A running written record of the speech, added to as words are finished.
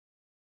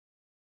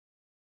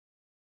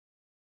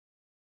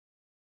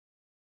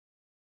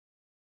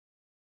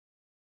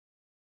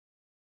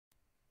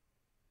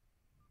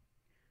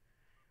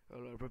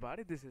Hello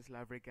everybody, this is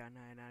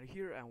Lavrigana and I'm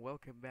here and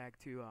welcome back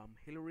to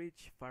Halo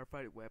Reach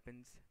Firefight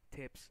weapons,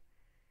 tips,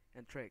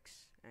 and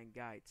tricks, and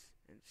guides,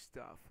 and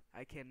stuff.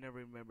 I can never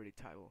remember the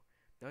title.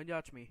 Don't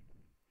judge me.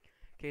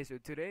 Okay, so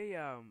today,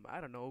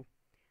 I don't know,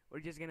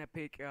 we're just gonna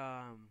pick,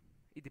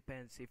 it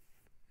depends. If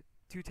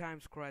 2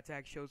 times core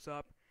attack shows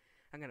up,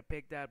 I'm gonna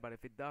pick that, but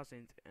if it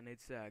doesn't, and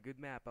it's a good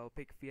map, I'll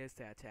pick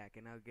Fiesta attack,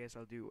 and I guess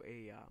I'll do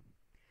a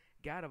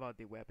guide about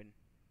the weapon.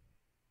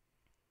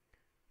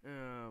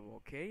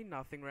 Okay,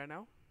 nothing right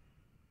now.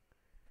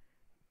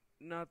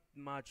 Not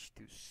much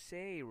to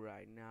say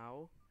right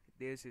now.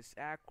 This is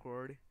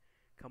awkward.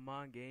 Come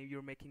on, game,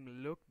 you're making me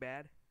look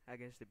bad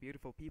against the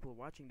beautiful people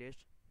watching this.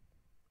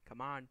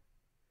 Come on,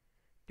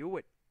 do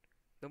it.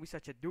 Don't be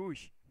such a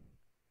douche.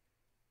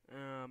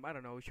 I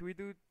don't know. Should we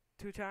do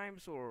 2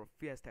 times or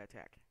Fiesta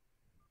attack?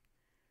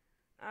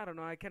 I don't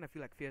know. I kind of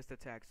feel like Fiesta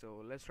attack,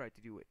 so let's try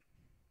to do it.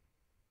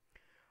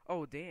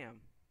 Oh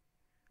damn.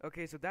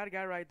 Okay, so that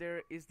guy right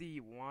there is the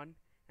one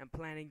I'm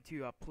planning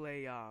to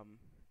play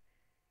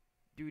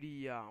do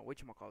the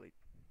whatchamacallit,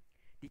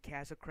 the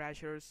Castle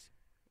Crashers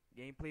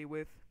gameplay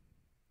with.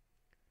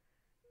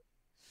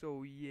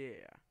 So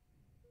yeah,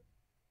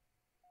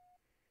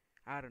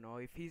 I don't know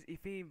if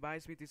he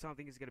invites me to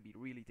something, it's gonna be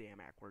really damn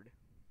awkward.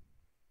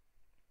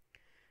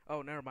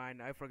 Oh, never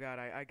mind. I forgot.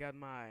 I got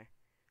my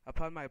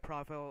upon my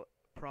profile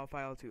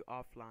to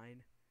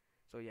offline.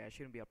 So yeah, it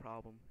shouldn't be a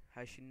problem.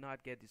 I should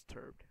not get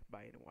disturbed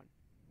by anyone.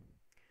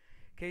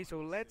 Okay,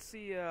 so let's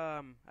see.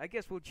 I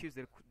guess we'll choose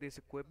this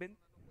equipment.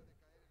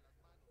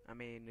 I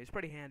mean, it's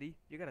pretty handy.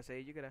 You gotta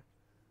say, you gotta.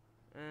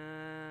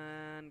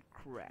 And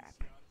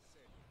crap.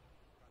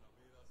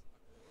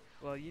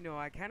 Well, you know,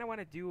 I kind of want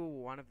to do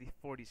one of the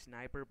 40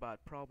 sniper,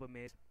 but problem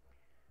is,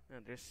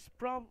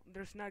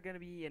 there's not gonna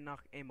be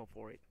enough ammo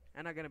for it.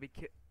 I'm not gonna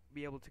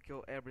be able to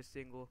kill every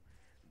single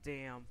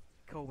damn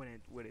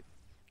covenant with it.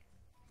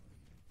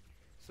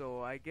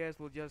 So I guess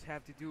we'll just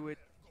have to do it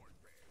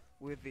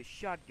with the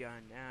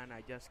shotgun, and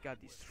I just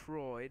got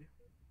destroyed.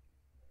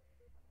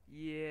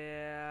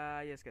 Yeah,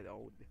 I just got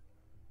owned.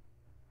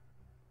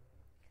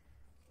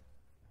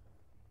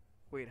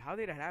 Wait, how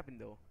did that happen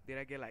though? Did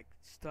I get like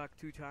stuck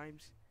 2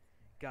 times?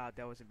 God,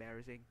 that was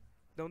embarrassing.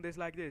 Don't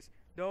dislike this.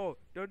 No,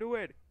 don't do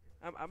it.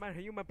 I'm a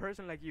human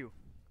person like you.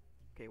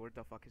 Okay, where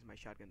the fuck is my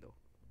shotgun though?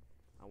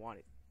 I want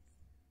it.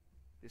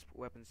 This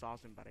weapon's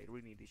awesome, but I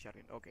really need the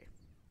shotgun. Okay.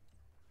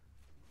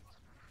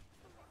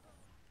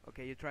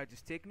 Okay, you tried to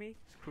stick me?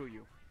 Screw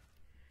you.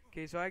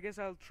 Okay, so I guess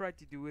I'll try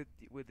to do it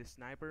with the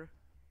sniper,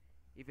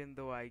 even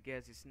though I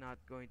guess it's not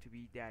going to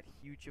be that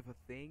huge of a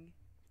thing,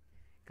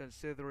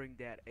 considering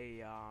that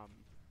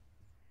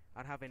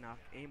I'd have enough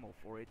ammo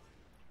for it.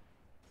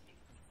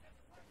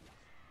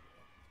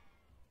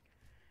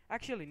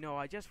 Actually, no,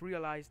 I just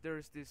realized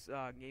there's this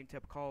game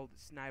type called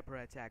sniper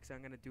attack, so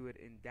I'm gonna do it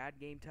in that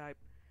game type.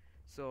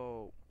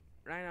 So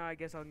right now, I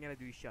guess I'm gonna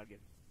do shotgun.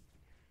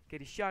 Okay,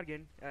 the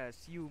shotgun,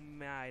 as you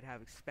might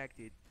have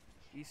expected,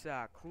 is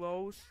a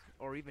close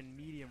or even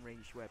medium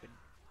range weapon.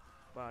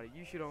 But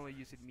you should only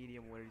use it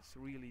medium where it's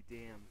really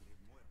damn,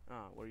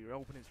 where your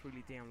opponent's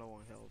really damn low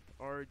on health,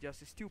 or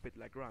just stupid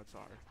like grunts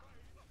are.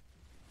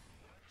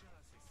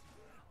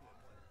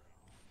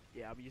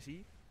 Yeah, but you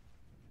see,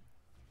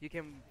 you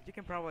can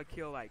probably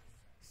kill like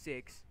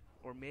 6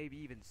 or maybe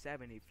even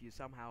 7 if you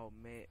somehow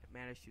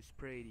manage to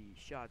spray the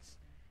shots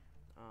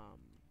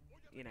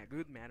in a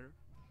good manner.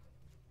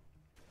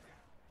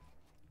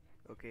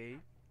 Okay,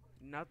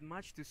 not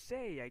much to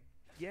say. I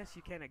guess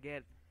you kinda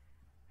get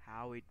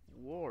how it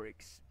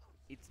works.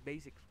 It's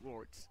basic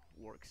words.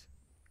 Works.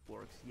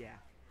 Yeah.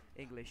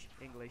 English.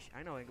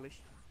 I know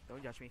English.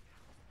 Don't judge me.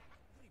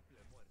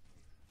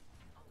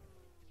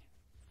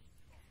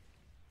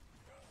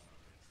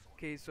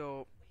 Okay,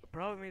 so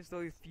problem is though,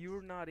 if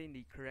you're not in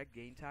the correct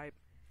game type,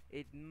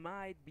 it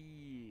might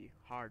be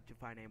hard to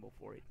find ammo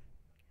for it.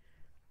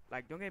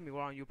 Like, don't get me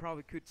wrong, you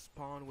probably could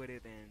spawn with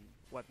it and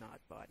whatnot,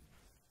 but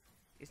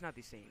it's not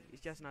the same.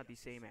 It's just not the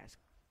same as,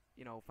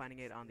 you know, finding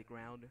it on the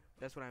ground.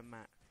 That's what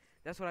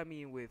I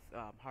mean with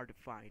hard to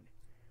find.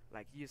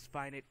 Like, you just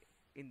find it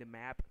in the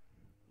map,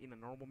 in a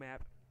normal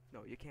map.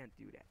 No, you can't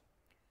do that.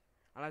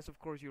 Unless, of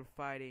course, you're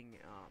fighting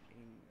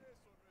in.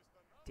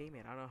 Damn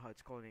it, I don't know how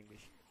it's called in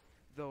English.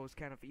 Those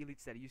kind of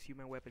elites that use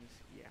human weapons.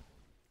 Yeah.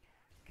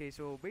 Okay,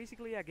 so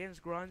basically against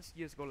grunts,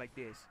 you just go like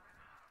this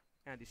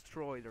and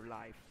destroy their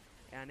life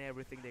and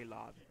everything they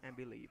love and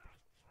believe.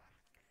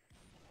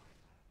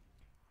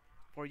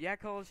 For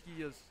jackals,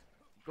 you just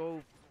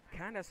go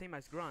kinda same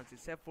as grunts,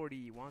 except for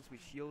the ones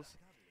with shields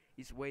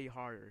is way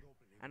harder.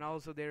 And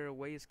also they're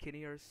way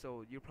skinnier,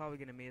 so you're probably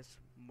gonna miss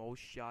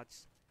most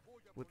shots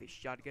with the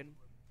shotgun.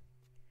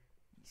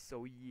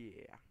 So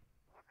yeah.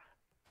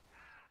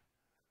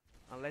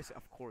 Unless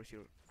of course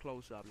you're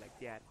close up like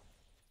that.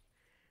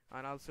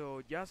 And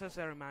also, just as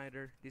a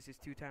reminder, this is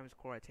 2 times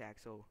core attack,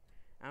 so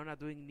I'm not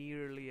doing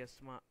nearly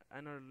as much.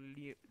 I'm not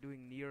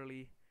doing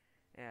nearly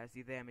as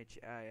the damage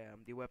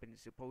the weapon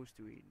is supposed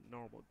to in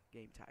normal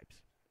game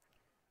types.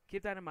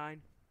 Keep that in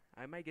mind.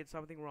 I might get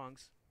something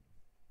wrongs.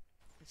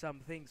 some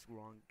things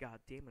wrong. God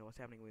damn it, what's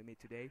happening with me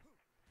today?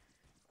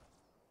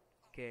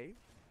 Okay.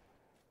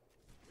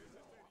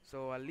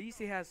 So at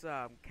least it has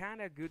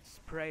kind of good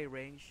spray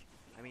range.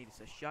 I mean,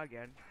 it's a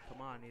shotgun.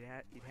 Come on,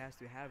 it has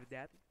to have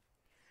that.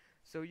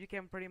 So you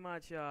can pretty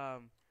much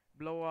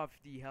blow off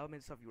the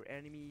helmets of your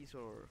enemies,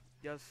 or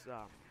just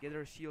get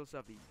their shields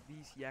of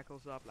these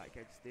jackals up, like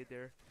I just did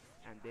there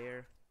and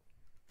there.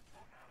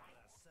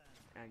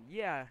 And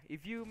yeah,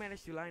 if you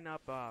manage to line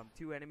up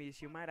two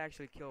enemies, you might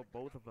actually kill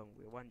both of them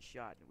with one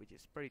shot, which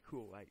is pretty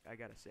cool, I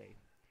gotta say.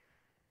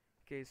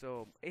 Okay,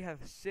 so it has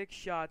 6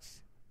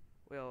 shots,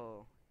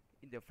 well,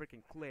 in the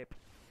freaking clip,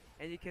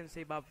 and you can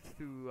save up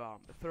to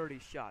 30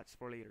 shots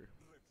for later.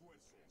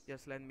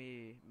 Just let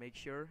me make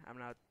sure I'm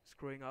not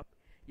screwing up.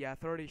 Yeah,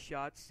 30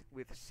 shots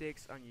with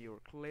 6 on your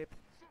clip.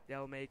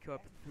 That'll make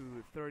up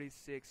to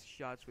 36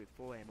 shots with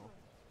full ammo.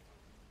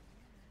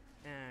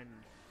 And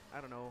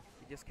I don't know,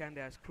 it just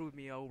kinda screwed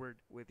me over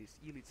with these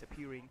elites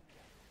appearing.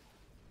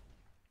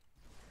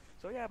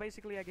 So yeah,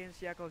 basically against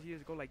jackals you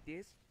just go like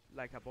this,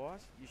 like a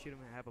boss. You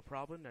shouldn't have a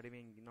problem, not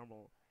even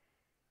normal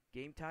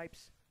game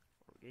types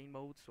or game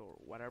modes or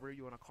whatever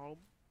you wanna call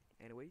them.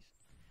 Anyways,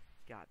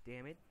 god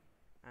damn it,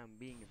 I'm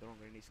being thrown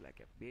grenades like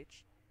a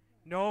bitch.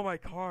 No, my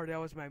car, that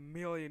was my $1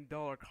 million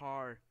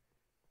car.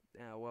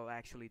 Well,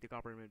 actually the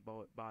government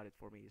bought it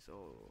for me,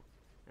 so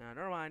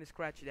never mind,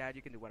 scratch that,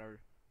 you can do whatever.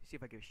 See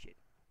if I give a shit.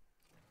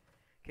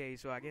 Okay,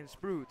 so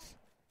against brutes,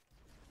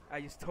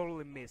 I just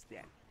totally missed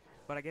that.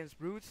 But against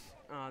brutes,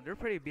 they're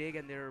pretty big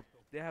and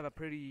they have a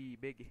pretty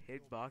big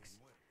hitbox,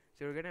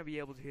 so you're gonna be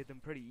able to hit them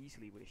pretty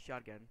easily with a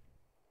shotgun,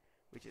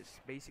 which is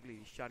basically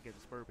the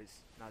shotgun's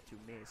purpose, not to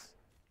miss.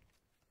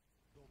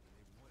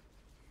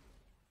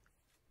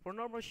 For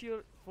normal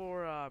shield,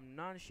 for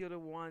non-shielded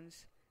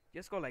ones,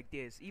 just go like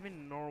this.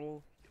 Even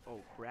normal. Oh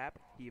crap!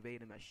 He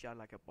evaded my shot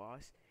like a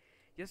boss.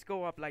 Just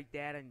go up like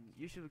that, and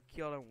you should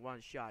kill him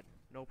one shot.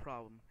 No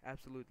problem,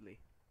 absolutely.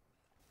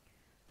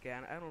 Okay,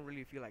 and I don't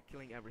really feel like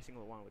killing every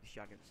single one with a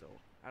shotgun, so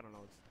I don't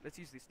know. Let's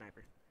use this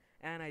sniper.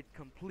 And I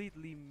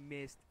completely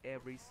missed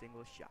every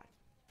single shot.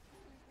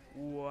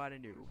 What a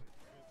noob.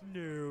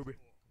 Noob.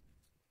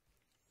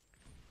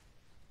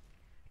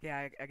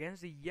 Yeah,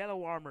 against the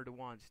yellow armored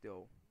ones,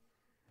 though.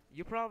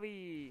 You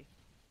probably...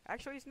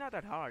 Actually, it's not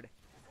that hard.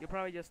 You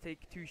probably just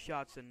take 2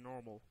 shots in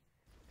normal.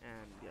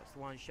 And just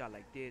 1 shot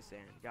like this,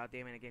 and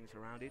goddamn it, getting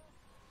surrounded.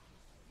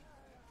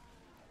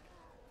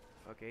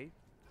 Okay.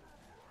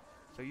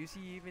 So you see,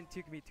 it even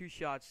took me 2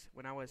 shots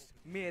when I was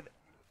mid,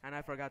 and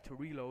I forgot to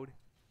reload.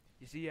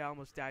 You see, I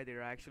almost died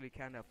there. I actually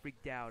kind of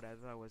freaked out. I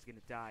thought I was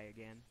gonna die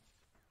again.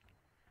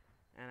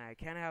 And I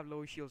kind of have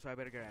low shield, so I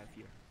better get out of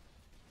here.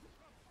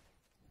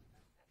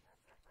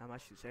 Not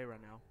much to say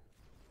right now.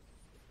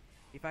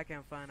 If I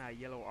can find a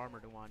yellow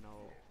armored one,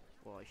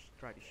 I'll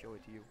try to show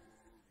it to you.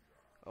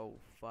 Oh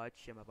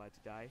fudge, I'm about to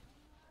die.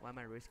 Why am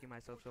I risking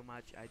myself so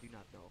much? I do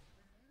not know.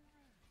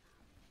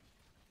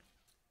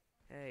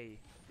 Hey,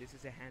 this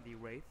is a handy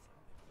wraith.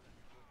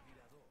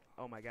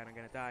 Oh my god, I'm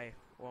gonna die.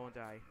 Won't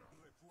die.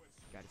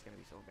 God, it's gonna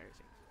be so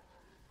embarrassing.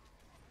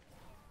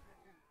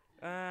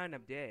 And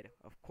I'm dead,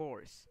 of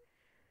course.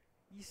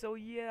 So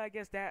yeah, I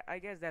guess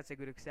that's a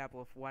good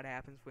example of what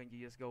happens when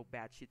you just go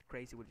batshit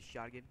crazy with a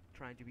shotgun,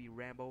 trying to be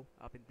Rambo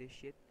up in this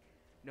shit.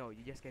 No,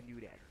 you just can't do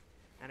that.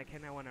 And I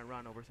kinda wanna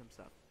run over some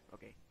stuff.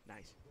 Okay,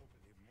 nice.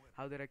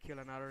 How did I kill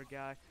another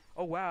guy?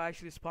 Oh wow, I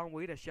actually spawned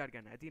with a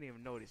shotgun. I didn't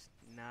even notice.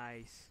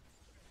 Nice.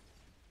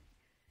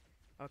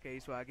 Okay,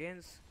 so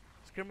against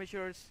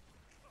skirmishers,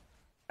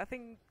 I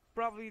think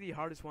probably the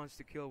hardest ones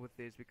to kill with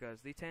this, because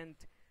they tend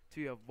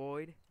to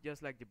avoid,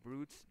 just like the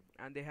brutes,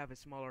 and they have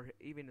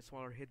even a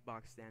smaller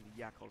hitbox than the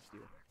jackals do.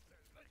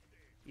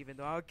 Even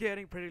though I'm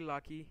getting pretty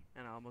lucky,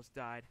 and I almost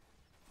died.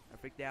 I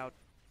freaked out.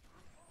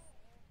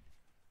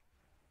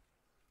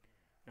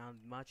 Not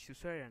much to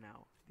say right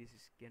now. This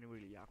is getting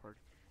really awkward.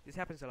 This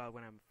happens a lot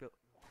when I'm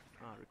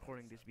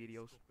recording these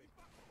videos.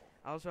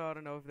 Also, I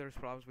don't know if there's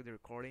problems with the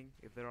recording.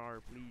 If there are,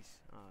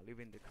 please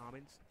leave in the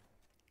comments.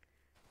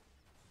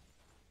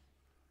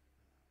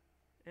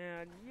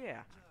 And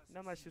yeah,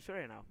 not much to say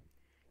right now.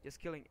 Just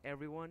killing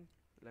everyone.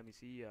 Let me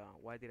see.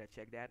 Why did I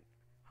check that?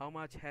 How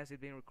much has it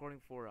been recording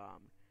for?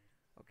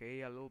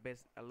 Okay, a little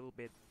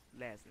bit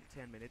less than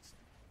 10 minutes.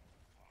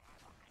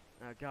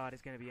 God,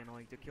 it's gonna be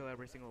annoying to kill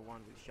every single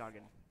one with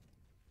shotgun.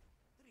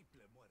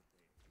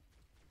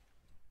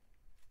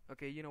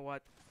 Okay, you know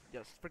what?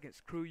 Just freaking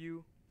screw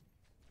you.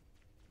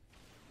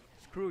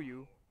 Screw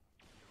you.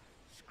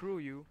 Screw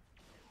you.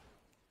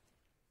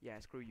 Yeah,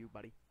 screw you,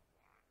 buddy.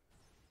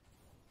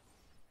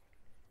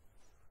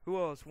 Who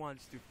else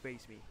wants to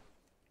face me?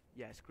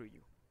 Yeah, screw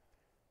you.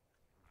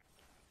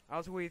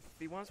 Also, with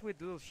the ones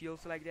with little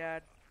shields like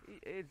that,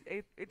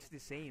 it's the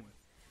same.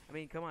 I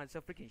mean, come on, it's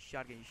a freaking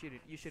shotgun.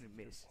 You shouldn't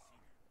miss.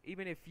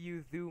 Even if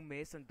you do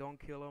miss and don't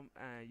kill them,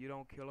 you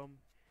don't kill them,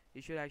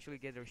 you should actually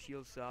get their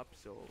shields up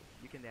so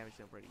you can damage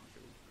them pretty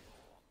easily.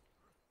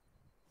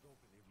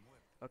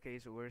 Okay,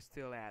 so we're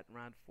still at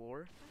round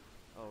 4.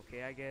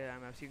 Okay,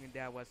 I'm assuming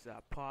that was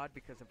a pod,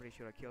 because I'm pretty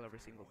sure I killed every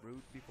single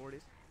brute before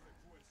this.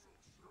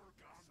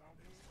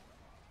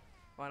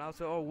 Oh, and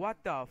also, oh, what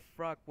the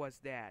fuck was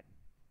that?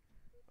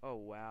 Oh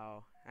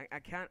wow, I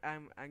can't.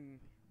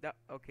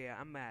 Okay.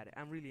 I'm mad.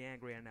 I'm really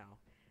angry right now.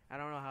 I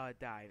don't know how I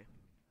died.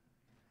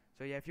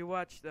 So yeah, if you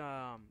watched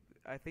I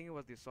think it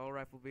was the assault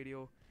rifle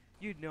video,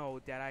 you know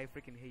that I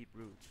freaking hate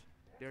brutes.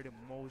 They're the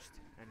most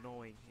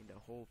annoying in the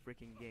whole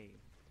freaking game.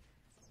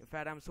 In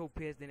fact, I'm so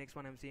pissed. The next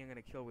one I'm seeing, I'm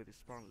gonna kill with a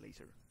spawn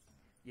laser.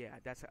 Yeah,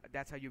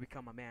 that's how you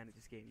become a man in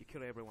this game. You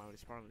kill everyone with a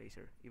spawn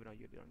laser, even though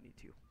you don't need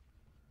to.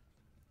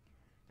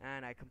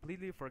 And I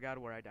completely forgot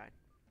where I died.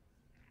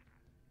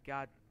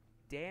 God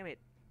damn it.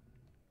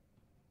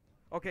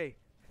 Okay,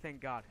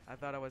 thank God. I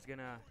thought I was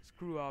gonna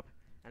screw up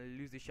and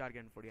lose the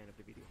shotgun for the end of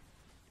the video.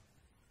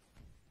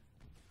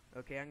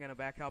 Okay, I'm gonna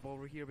back up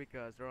over here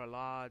because there are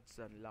lots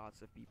and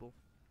lots of people.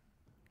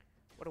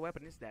 What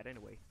weapon is that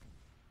anyway?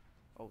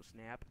 Oh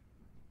snap.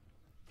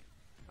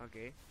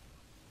 Okay.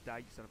 Die,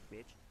 you son of a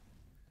bitch.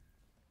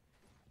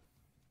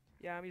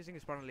 Yeah, I'm using a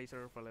spawn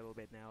laser for a little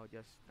bit now,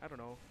 just, I don't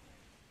know,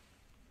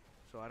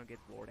 so I don't get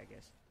bored, I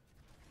guess.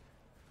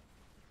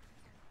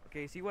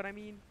 Okay, see what I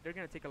mean? They're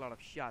gonna take a lot of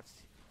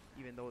shots,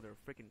 even though they're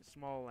freaking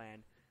small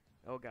and...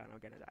 Oh god, I'm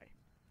gonna die.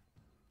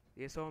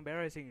 It's so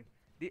embarrassing.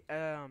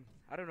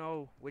 I don't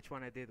know which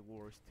one I did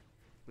worst,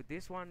 with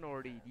this one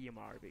or the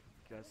DMR,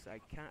 because I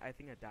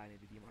think I died in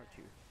the DMR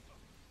too.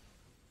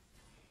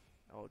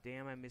 Oh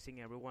damn, I'm missing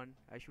everyone.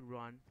 I should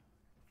run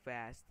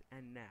fast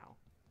and now.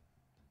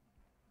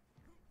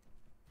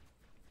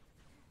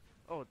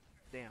 Oh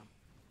damn.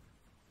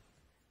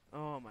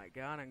 Oh my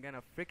god, I'm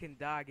gonna freaking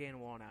die again,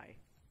 won't I?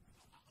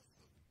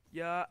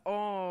 Yeah,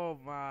 oh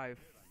my.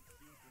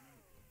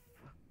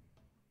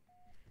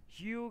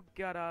 You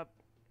got up.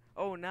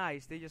 Oh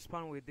nice, they just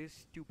spawned with this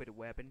stupid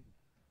weapon.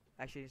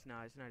 Actually, it's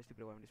not a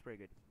stupid weapon, it's pretty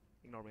good.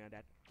 Ignore me on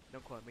that.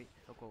 Don't quote me,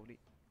 don't quote me.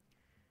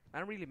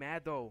 I'm really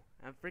mad though.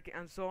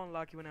 I'm so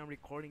unlucky when I'm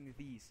recording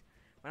these.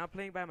 When I'm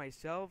playing by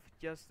myself,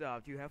 just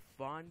to have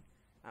fun,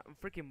 I'm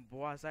freaking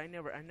boss. I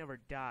never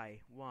die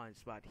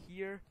once, but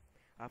here,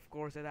 of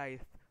course I died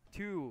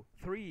 2,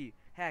 3,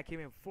 heck,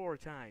 even 4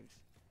 times.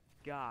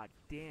 God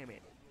damn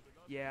it.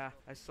 Yeah,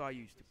 I saw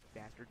you, stupid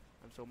bastard.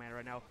 I'm so mad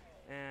right now.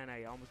 And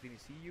I almost didn't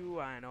see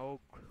you, and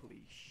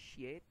holy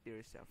shit,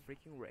 there's a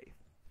freaking wraith.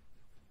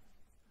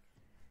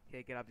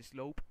 Okay, get up the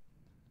slope.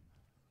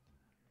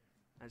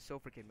 I'm so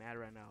freaking mad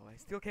right now. I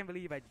still can't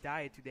believe I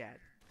died to that.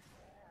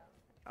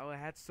 Oh, I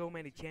had so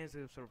many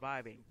chances of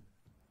surviving.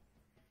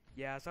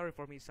 Yeah, sorry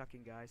for me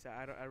sucking, guys.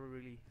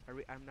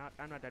 I'm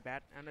not that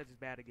bad. I'm not as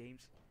bad at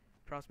games.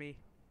 Trust me.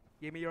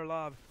 Give me your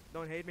love.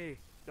 Don't hate me.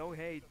 Don't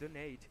hate.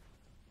 Donate.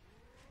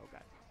 Oh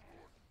god.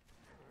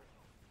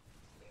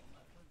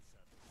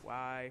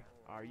 Why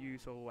are you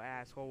so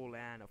asshole?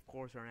 And of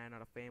course, I ran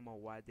out of ammo.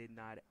 Why did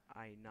not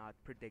I not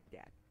predict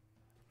that?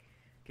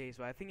 Okay,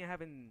 so I think I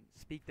haven't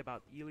speaked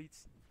about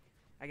elites.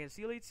 Against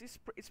elites,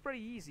 it's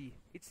pretty easy.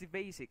 It's the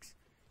basics.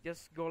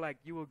 Just go like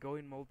you will go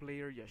in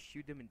multiplayer. Just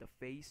shoot them in the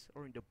face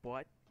or in the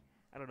butt.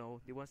 I don't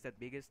know. The one's that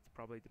biggest,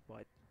 probably the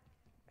butt.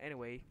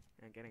 Anyway,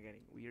 I'm kinda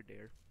getting weird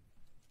there.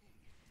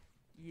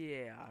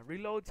 Yeah,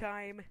 reload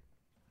time,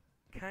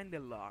 kinda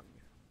long.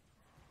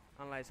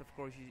 Unless, of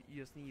course, you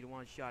just need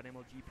one shot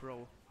MLG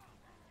Pro.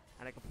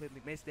 And I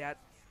completely missed that.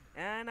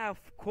 And of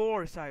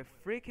course, I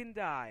freaking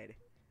died.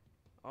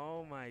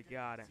 Oh my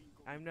god.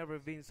 I've never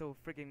been so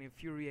freaking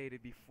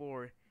infuriated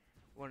before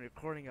when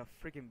recording a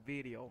freaking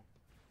video.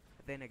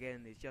 But then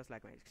again, it's just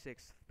like my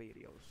 6th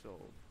video,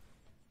 so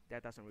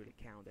that doesn't really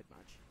count that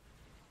much.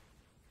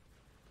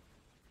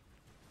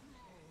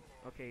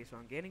 Okay, so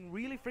I'm getting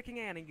really freaking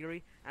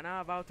angry, and I'm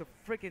about to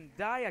freaking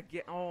die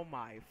again. Oh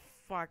my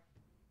fuck.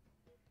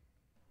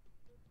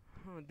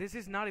 This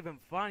is not even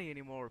funny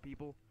anymore,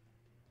 people.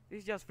 This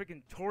is just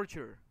freaking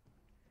torture.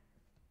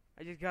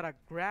 I just gotta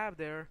grab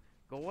there,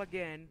 go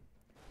again,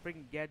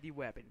 freaking get the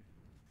weapon.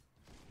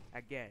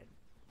 Again.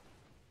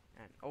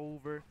 And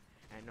over,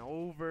 and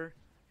over,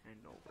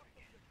 and over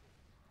again.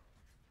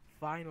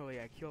 Finally,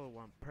 I killed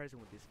one person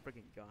with this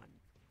freaking gun.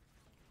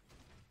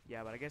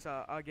 Yeah, but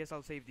I guess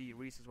I'll save the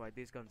reasons why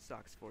this gun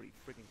sucks for the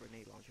freaking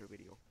grenade launcher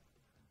video.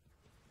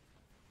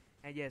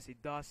 And yes,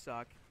 it does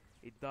suck.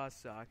 It does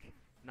suck.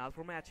 Not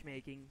for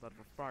matchmaking, but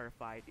for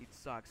firefight, it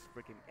sucks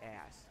freaking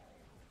ass.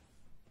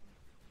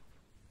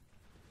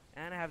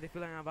 And I have the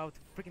feeling I'm about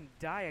to freaking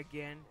die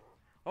again.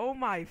 Oh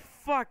my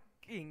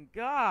fucking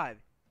god!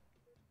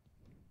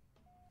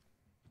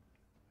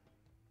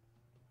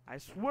 I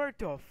swear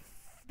to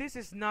this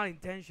is not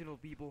intentional,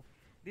 people.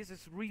 This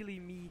is really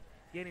me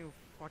getting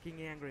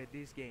fucking angry at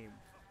this game.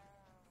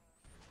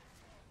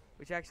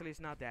 Which actually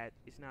is not that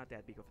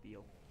big of a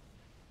deal.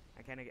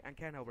 I'm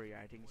kinda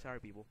overreacting,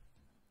 sorry people.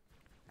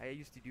 I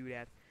used to do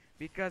that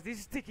because this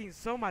is taking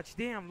so much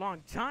damn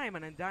long time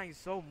and I'm dying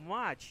so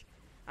much.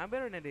 I'm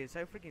better than this,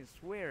 I freaking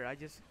swear. I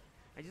just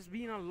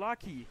being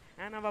unlucky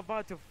and I'm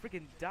about to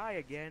freaking die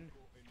again.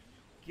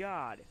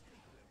 God.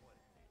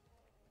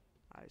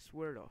 I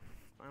swear to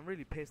I'm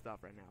really pissed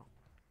off right now.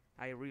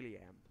 I really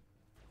am.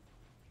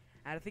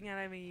 And I think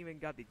I haven't even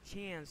got the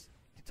chance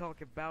to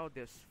talk about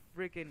this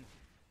freaking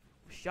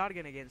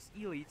shotgun against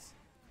elites.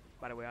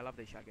 By the way, I love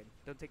the shotgun.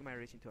 Don't take my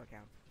rage into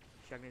account.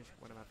 Shotgun is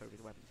one of my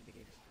favorite weapons in the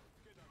games.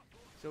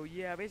 So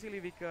yeah, basically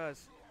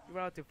because we're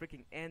about to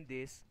freaking end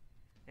this,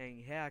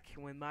 and heck,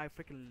 when my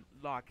freaking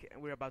luck,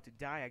 we're about to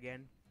die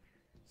again.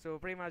 So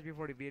pretty much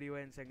before the video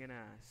ends, I'm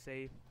gonna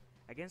say,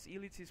 against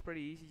elites it's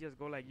pretty easy. Just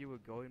go like you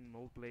would go in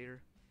multiplayer.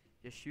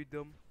 Just shoot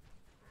them,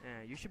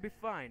 and you should be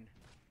fine.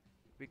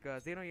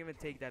 Because they don't even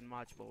take that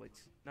much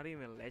bullets. Not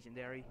even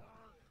legendary.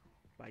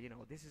 But you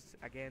know, this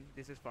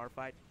is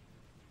Firefight.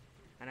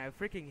 And I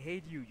freaking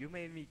hate you. You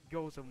made me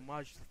go so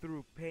much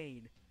through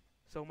pain.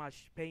 So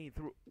much pain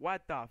through.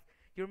 What the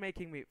you're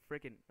making me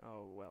freaking.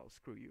 Oh well,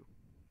 screw you.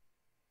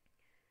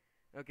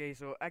 Okay,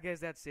 so I guess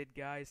that's it,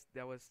 guys.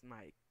 That was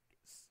my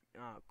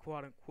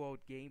quote unquote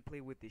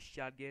gameplay with the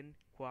shotgun,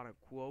 quote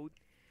unquote.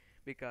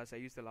 Because I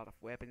used a lot of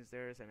weapons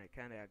there, and I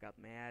kinda got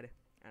mad.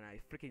 And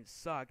I freaking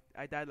sucked.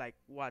 I died like,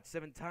 what,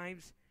 7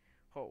 times?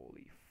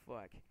 Holy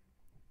fuck.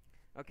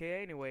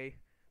 Okay, anyway.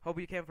 Hope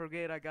you can't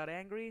forget I got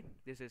angry.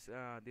 This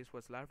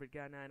was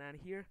LifeWithGuy99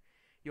 here.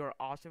 You're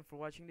awesome for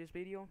watching this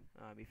video.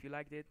 If you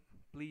liked it,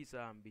 please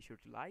be sure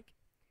to like.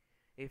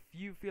 If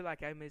you feel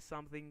like I missed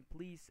something,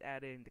 please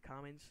add it in the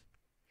comments.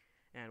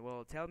 And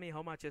well, tell me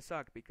how much I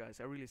suck, because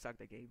I really suck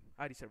the game.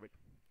 I deserve it.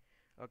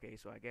 Okay,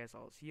 so I guess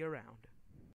I'll see you around.